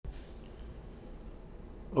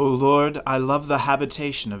O Lord, I love the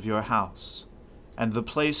habitation of your house, and the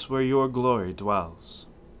place where your glory dwells.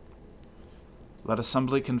 Let us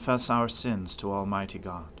humbly confess our sins to Almighty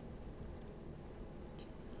God.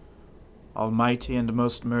 Almighty and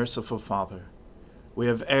most merciful Father, we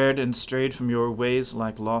have erred and strayed from your ways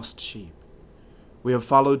like lost sheep. We have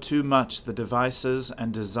followed too much the devices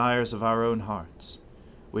and desires of our own hearts.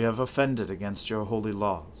 We have offended against your holy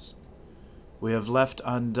laws. We have left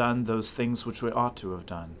undone those things which we ought to have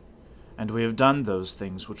done, and we have done those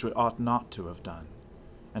things which we ought not to have done.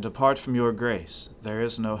 And apart from your grace, there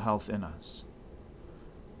is no health in us.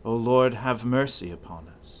 O Lord, have mercy upon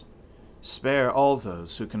us. Spare all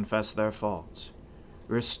those who confess their faults.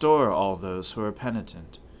 Restore all those who are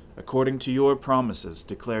penitent, according to your promises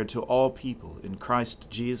declared to all people in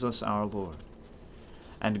Christ Jesus our Lord.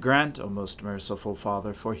 And grant, O most merciful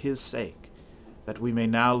Father, for his sake, that we may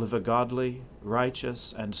now live a godly,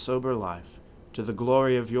 righteous, and sober life, to the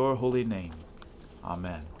glory of your holy name.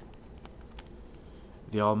 Amen.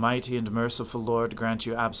 The Almighty and merciful Lord grant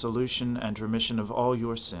you absolution and remission of all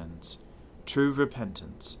your sins, true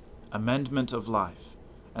repentance, amendment of life,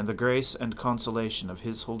 and the grace and consolation of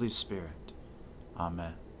his Holy Spirit.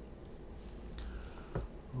 Amen.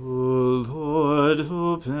 O Lord,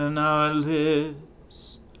 open our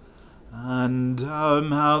lips, and our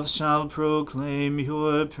mouth shall proclaim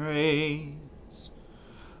your praise.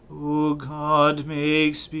 O God,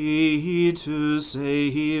 make speed to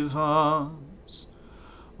save us.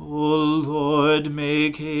 O Lord,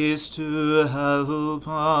 make haste to help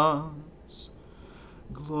us.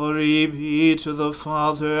 Glory be to the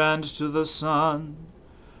Father, and to the Son,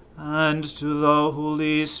 and to the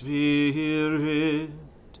Holy Spirit,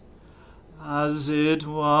 as it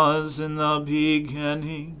was in the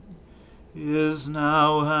beginning, is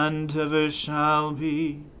now, and ever shall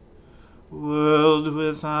be, world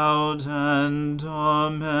without end.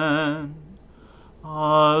 Amen.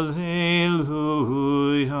 Alleluia.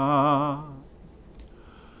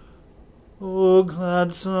 O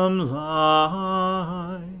gladsome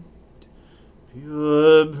light,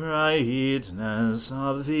 pure brightness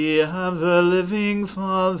of the ever-living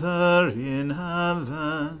Father in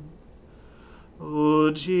heaven, O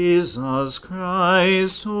Jesus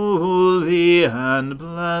Christ, holy and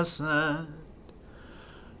blessed,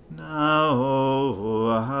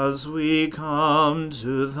 now as we come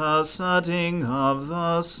to the setting of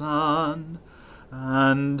the sun,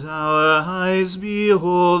 and our eyes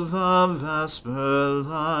behold the vesper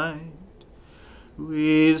light,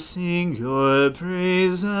 we sing your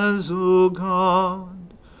praises, O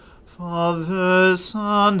God, Father,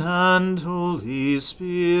 Son, and Holy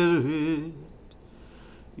Spirit.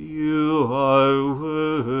 You are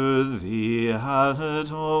worthy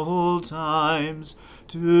at all times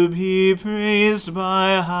to be praised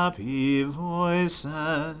by happy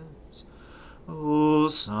voices, O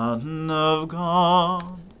Son of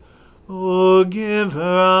God, O Giver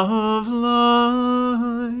of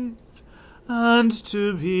life, and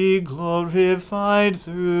to be glorified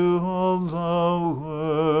through all the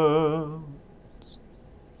world.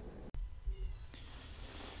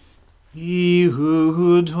 He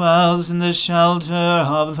who dwells in the shelter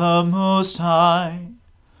of the Most High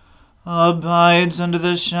abides under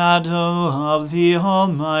the shadow of the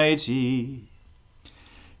Almighty.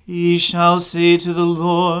 He shall say to the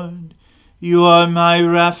Lord, You are my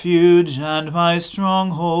refuge and my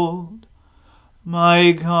stronghold,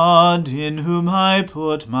 my God, in whom I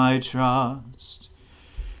put my trust.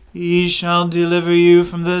 He shall deliver you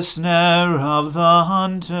from the snare of the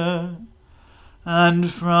hunter, and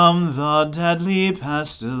from the deadly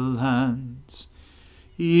pestilence.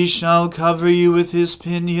 He shall cover you with his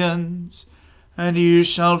pinions, and you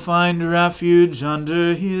shall find refuge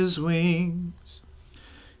under his wings.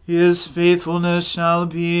 His faithfulness shall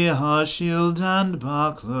be a shield and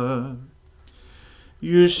buckler.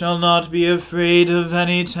 You shall not be afraid of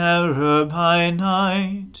any terror by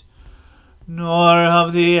night, nor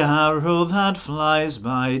of the arrow that flies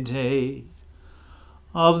by day,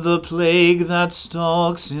 of the plague that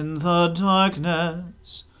stalks in the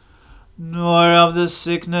darkness, nor of the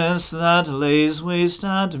sickness that lays waste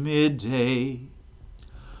at midday.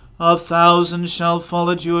 1,000 shall fall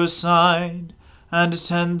at your side, and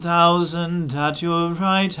 10,000 at your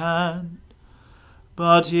right hand,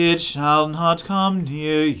 but it shall not come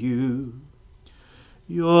near you.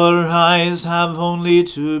 Your eyes have only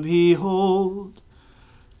to behold,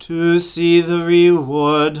 to see the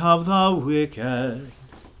reward of the wicked.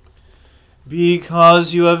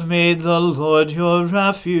 Because you have made the Lord your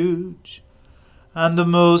refuge, and the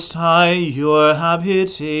Most High your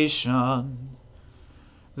habitation,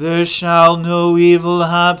 there shall no evil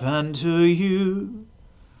happen to you,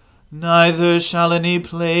 neither shall any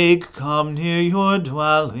plague come near your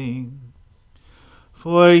dwelling.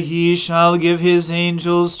 For he shall give his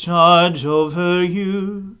angels charge over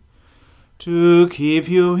you, to keep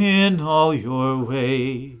you in all your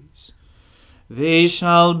ways. They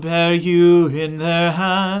shall bear you in their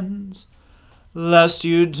hands, lest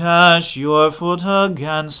you dash your foot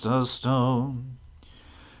against a stone.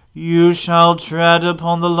 You shall tread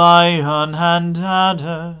upon the lion and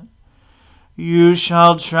adder. You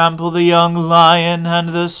shall trample the young lion and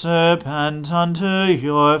the serpent under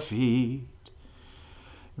your feet.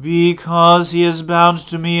 Because he is bound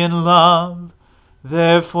to me in love,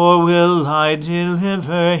 therefore will I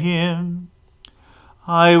deliver him.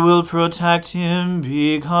 I will protect him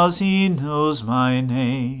because he knows my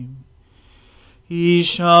name. He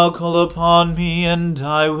shall call upon me, and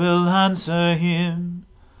I will answer him.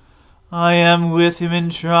 I am with him in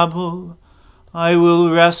trouble. I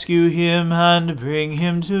will rescue him and bring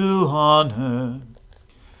him to honor.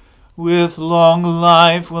 With long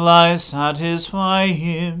life will I satisfy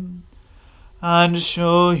him, and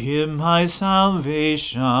show him my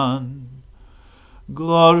salvation.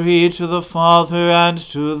 Glory to the Father, and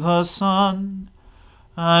to the Son,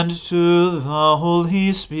 and to the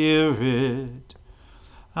Holy Spirit,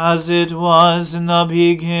 as it was in the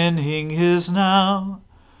beginning, is now,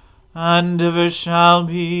 and ever shall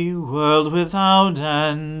be, world without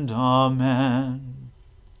end. Amen.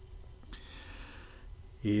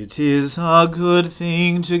 It is a good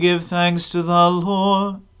thing to give thanks to the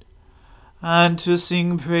Lord, and to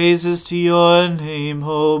sing praises to your name,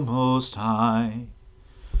 O Most High,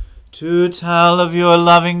 to tell of your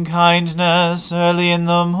loving kindness early in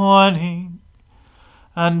the morning,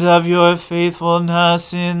 and of your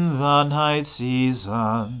faithfulness in the night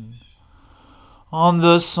season, on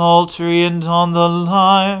the psaltery and on the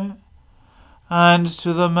lyre, and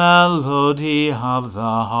to the melody of the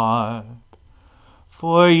harp.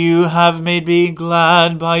 For you have made me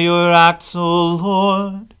glad by your acts, O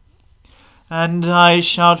Lord, and I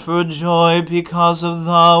shout for joy because of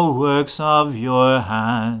the works of your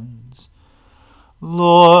hands.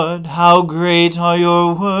 Lord, how great are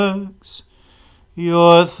your works!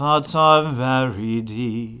 Your thoughts are very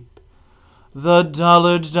deep. The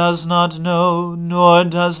dullard does not know, nor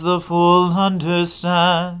does the fool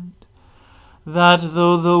understand, that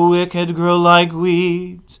though the wicked grow like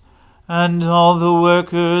weeds, and all the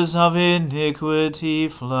workers of iniquity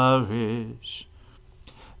flourish,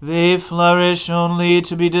 they flourish only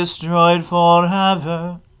to be destroyed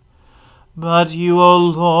forever. But you, O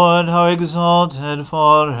Lord, are exalted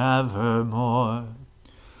forevermore.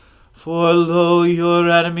 For lo, your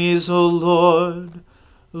enemies, O Lord,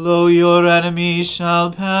 lo, your enemies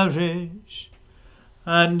shall perish,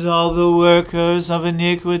 and all the workers of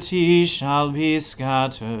iniquity shall be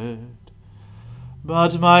scattered.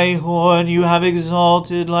 But my horn you have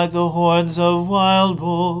exalted like the horns of wild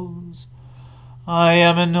bulls. I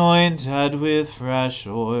am anointed with fresh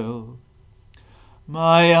oil.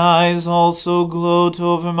 My eyes also gloat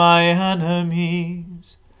over my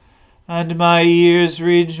enemies, and my ears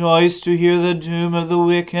rejoice to hear the doom of the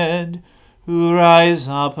wicked who rise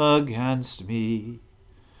up against me.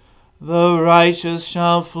 The righteous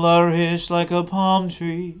shall flourish like a palm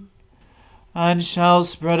tree, and shall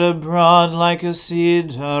spread abroad like a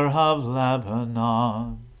cedar of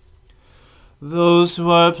Lebanon. Those who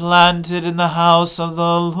are planted in the house of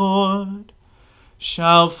the Lord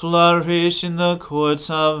shall flourish in the courts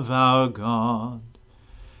of our God.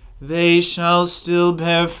 They shall still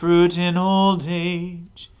bear fruit in old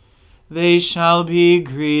age. They shall be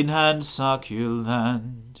green and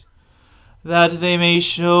succulent, that they may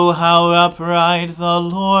show how upright the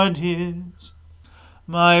Lord is,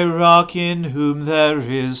 my rock in whom there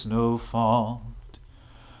is no fault.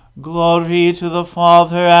 Glory to the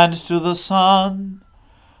Father, and to the Son,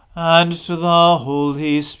 and to the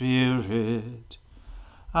Holy Spirit,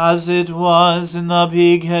 as it was in the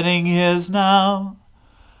beginning, is now,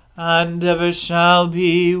 and ever shall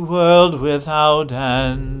be, world without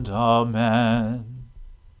end. Amen.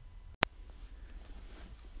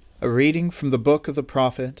 A reading from the book of the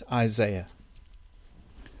prophet Isaiah.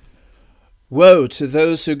 Woe to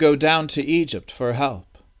those who go down to Egypt for help,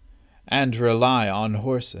 and rely on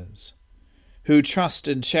horses, who trust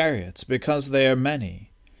in chariots because they are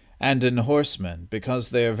many, and in horsemen because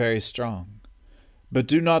they are very strong, but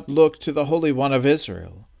do not look to the Holy One of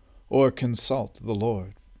Israel, or consult the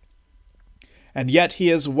Lord. And yet he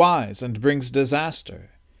is wise and brings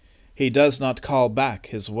disaster. He does not call back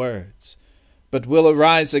his words, but will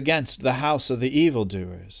arise against the house of the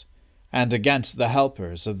evildoers, and against the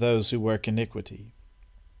helpers of those who work iniquity.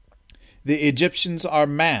 The Egyptians are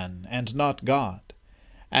man and not God,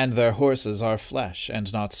 and their horses are flesh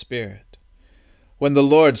and not spirit. When the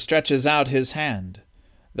Lord stretches out his hand,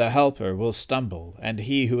 the helper will stumble, and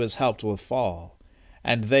he who is helped will fall,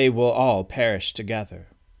 and they will all perish together.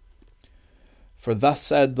 For thus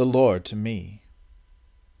said the Lord to me,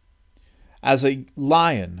 as a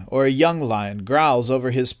lion or a young lion growls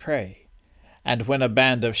over his prey, and when a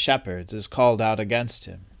band of shepherds is called out against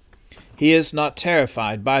him, he is not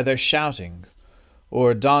terrified by their shouting,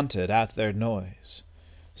 or daunted at their noise.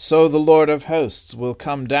 So the Lord of hosts will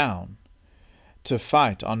come down to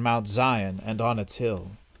fight on Mount Zion and on its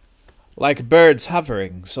hill. Like birds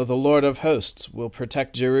hovering, so the Lord of hosts will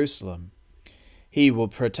protect Jerusalem. He will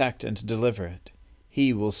protect and deliver it.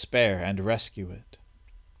 He will spare and rescue it.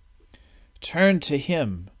 Turn to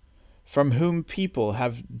him from whom people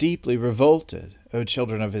have deeply revolted, O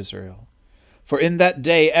children of Israel. For in that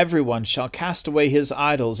day everyone shall cast away his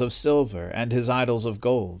idols of silver and his idols of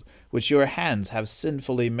gold, which your hands have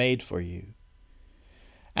sinfully made for you.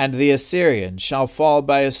 And the Assyrian shall fall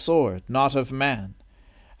by a sword not of man,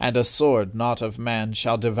 and a sword not of man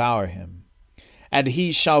shall devour him. And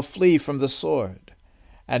he shall flee from the sword,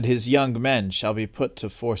 and his young men shall be put to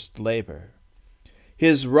forced labor.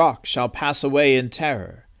 His rock shall pass away in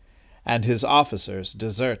terror, and his officers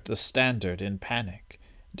desert the standard in panic,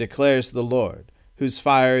 declares the Lord, whose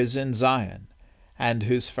fire is in Zion, and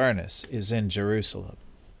whose furnace is in Jerusalem.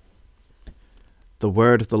 The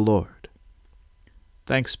word of the Lord.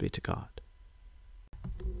 Thanks be to God.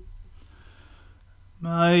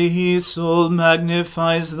 My soul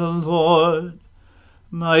magnifies the Lord.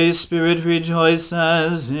 My spirit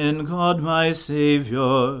rejoices in God my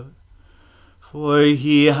Saviour. For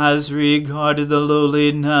he has regarded the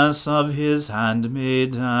lowliness of his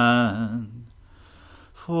handmaiden.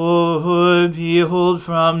 For behold,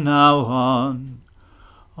 from now on,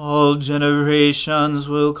 all generations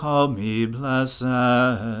will call me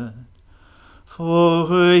blessed.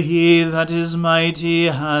 For he that is mighty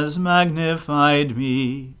has magnified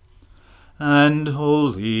me, and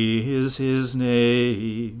holy is his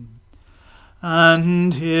name.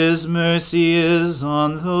 And his mercy is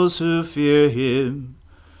on those who fear him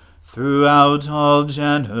throughout all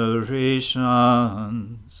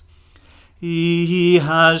generations. He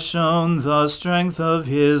has shown the strength of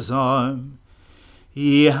his arm.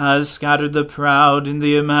 He has scattered the proud in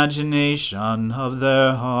the imagination of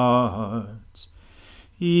their hearts.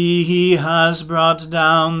 He has brought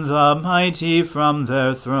down the mighty from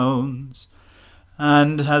their thrones,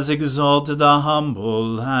 and has exalted the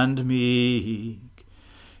humble and meek.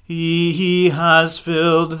 He has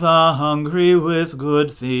filled the hungry with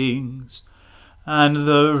good things, and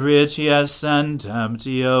the rich he has sent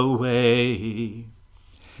empty away.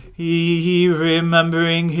 He,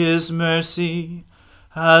 remembering his mercy,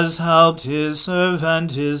 has helped his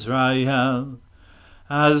servant Israel,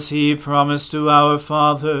 as he promised to our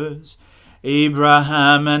fathers,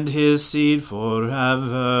 Abraham and his seed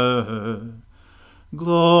forever.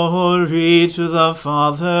 Glory to the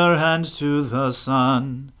Father, and to the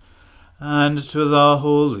Son, and to the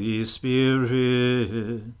Holy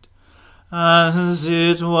Spirit, as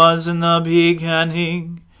it was in the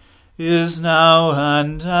beginning, is now,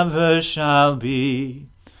 and ever shall be,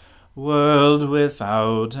 world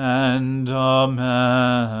without end.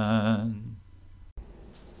 Amen.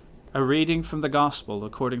 A reading from the Gospel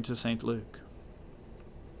according to St. Luke.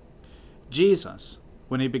 Jesus,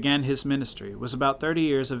 when he began his ministry, was about 30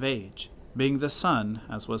 years of age, being the son,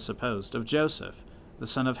 as was supposed, of Joseph, the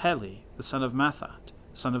son of Heli, the son of Matthat,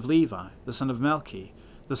 the son of Levi, the son of Melchi,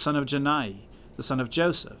 the son of Janai, the son of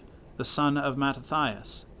Joseph, the son of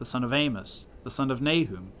Mattathias, the son of Amos, the son of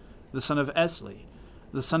Nahum, the son of Esli,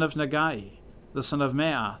 the son of Nagai, the son of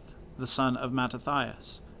Maath, the son of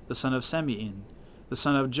Mattathias, the son of Semein, the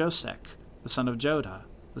son of Josech, the son of Joda,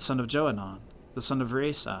 the son of Joanan, the son of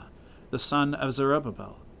Resa, the son of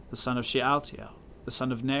Zerubbabel, the son of Shealtiel, the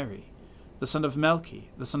son of Neri, the son of Melchi,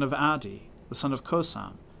 the son of Adi, the son of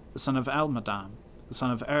Kosam, the son of Almadam, the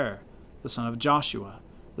son of the son of Joshua,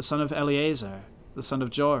 the son of Eleazar, the son of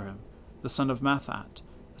Joram, the son of Matthat,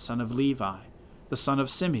 the son of Levi, the son of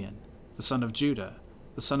Simeon, the son of Judah,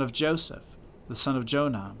 the son of Joseph, the son of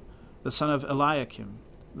Jonam, the son of Eliakim,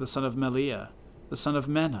 the son of Meliah, the son of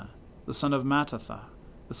Menah, the son of Mattatha,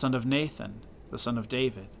 the son of Nathan, the son of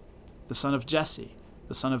David, the son of Jesse,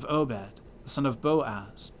 the son of Obed, the son of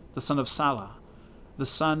Boaz, the son of Salah, the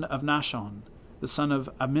son of Nashon, the son of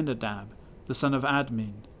Amminadab, the son of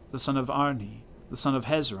Admin, the son of Arni, the son of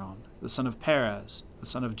Hezron, the son of Perez, the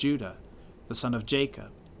son of Judah, the son of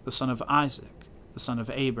Jacob, the son of Isaac, the son of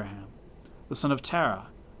Abraham, the son of Terah,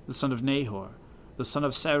 the son of Nahor, the son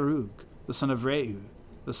of Serug, the son of Reu,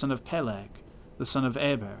 the son of Peleg, the son of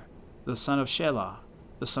Eber, the son of Shelah,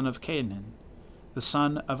 the son of Cainan, the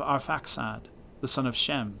son of Arphaxad, the son of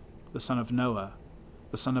Shem, the son of Noah,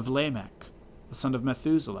 the son of Lamech, the son of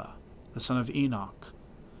Methuselah, the son of Enoch,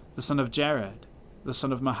 the son of Jared, the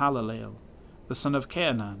son of Mahalalel, the son of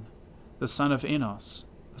Cainan, the son of Enos,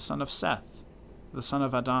 the son of Seth, the son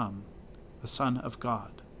of Adam, the son of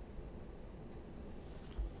God.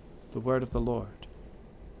 The word of the Lord.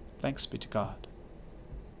 Thanks be to God.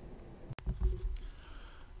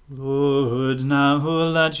 Lord, now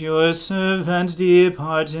let your servant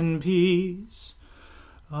depart in peace,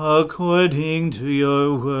 according to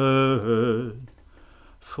your word.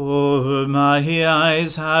 For my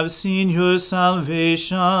eyes have seen your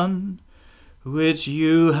salvation, which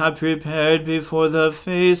you have prepared before the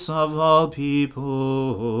face of all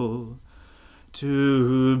people,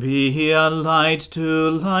 to be a light to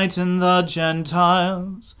lighten the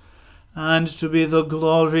Gentiles, and to be the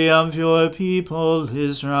glory of your people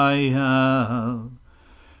Israel.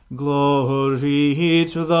 Glory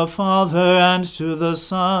to the Father, and to the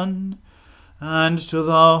Son, and to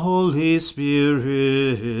the Holy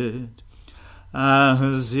Spirit,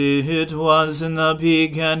 as it was in the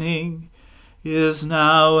beginning, is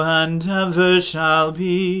now, and ever shall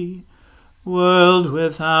be, world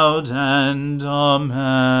without end.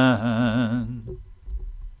 Amen.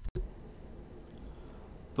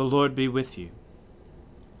 The Lord be with you.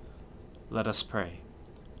 Let us pray.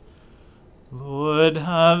 Lord,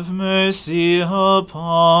 have mercy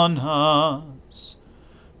upon us.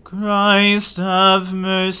 Christ, have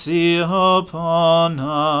mercy upon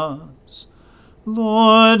us.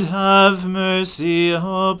 Lord, have mercy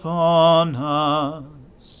upon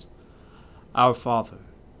us. Our Father,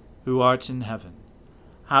 who art in heaven,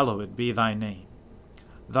 hallowed be thy name.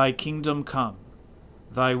 Thy kingdom come,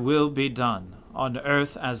 thy will be done, on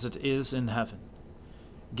earth as it is in heaven.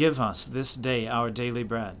 Give us this day our daily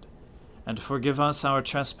bread, and forgive us our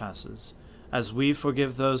trespasses, as we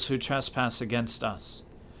forgive those who trespass against us.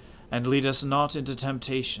 And lead us not into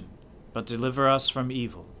temptation, but deliver us from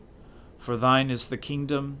evil. For thine is the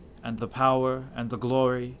kingdom, and the power, and the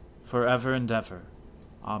glory, forever and ever.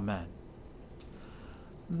 Amen.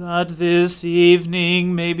 That this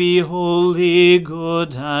evening may be holy,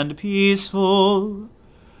 good, and peaceful,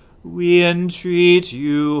 we entreat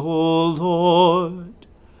you, O Lord,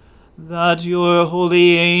 that your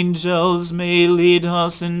holy angels may lead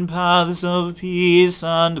us in paths of peace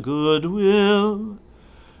and goodwill.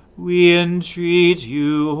 We entreat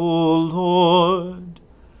you, O Lord,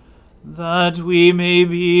 that we may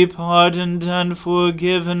be pardoned and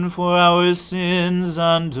forgiven for our sins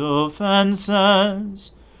and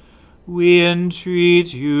offenses. We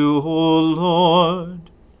entreat you, O Lord,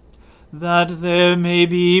 that there may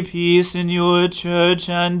be peace in your church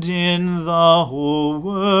and in the whole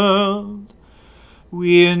world.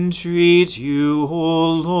 We entreat you,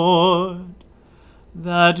 O Lord,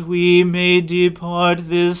 that we may depart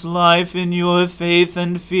this life in your faith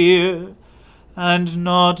and fear, and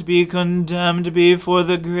not be condemned before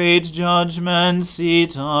the great judgment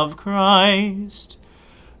seat of Christ.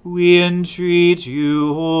 We entreat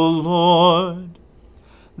you, O Lord,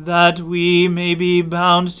 that we may be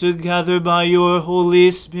bound together by your Holy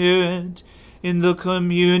Spirit in the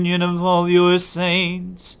communion of all your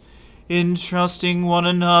saints, entrusting one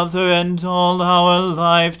another and all our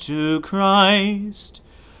life to Christ.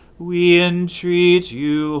 We entreat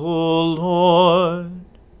you, O Lord.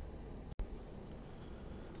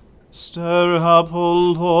 Stir up, O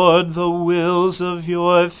Lord, the wills of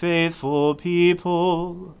your faithful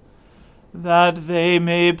people, that they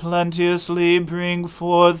may plenteously bring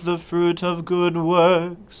forth the fruit of good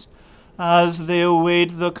works, as they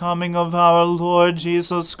await the coming of our Lord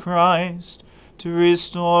Jesus Christ, to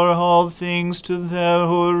restore all things to their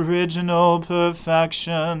original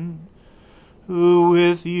perfection, who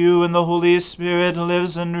with you and the Holy Spirit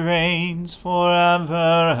lives and reigns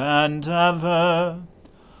forever and ever.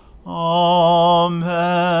 Amen.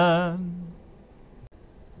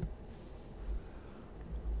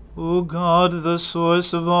 O God, the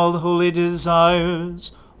source of all holy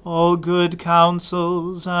desires, all good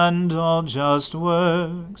counsels, and all just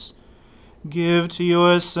works, give to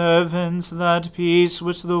your servants that peace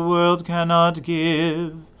which the world cannot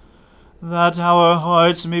give, that our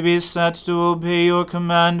hearts may be set to obey your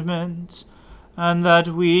commandments, and that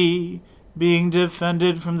we, being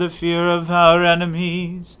defended from the fear of our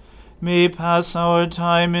enemies, may pass our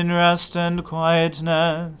time in rest and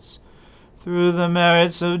quietness, through the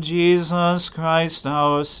merits of Jesus Christ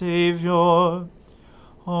our Saviour.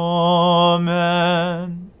 Amen.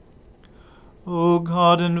 O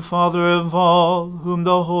God and Father of all, whom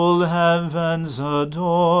the whole heavens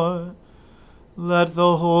adore, Let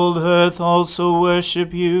the whole earth also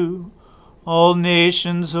worship you. All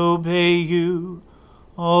nations obey you.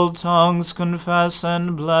 All tongues confess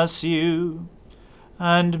and bless you.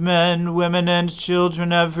 And men, women, and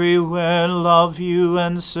children everywhere love you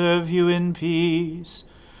and serve you in peace.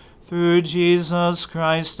 Through Jesus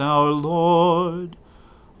Christ our Lord.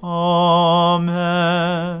 Amen.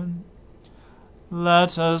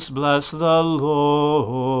 Let us bless the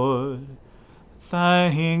Lord.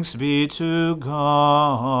 Thanks be to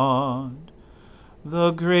God.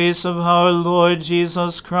 The grace of our Lord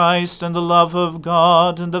Jesus Christ, and the love of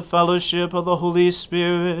God, and the fellowship of the Holy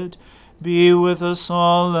Spirit be with us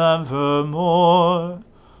all evermore.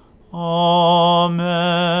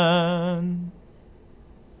 Amen.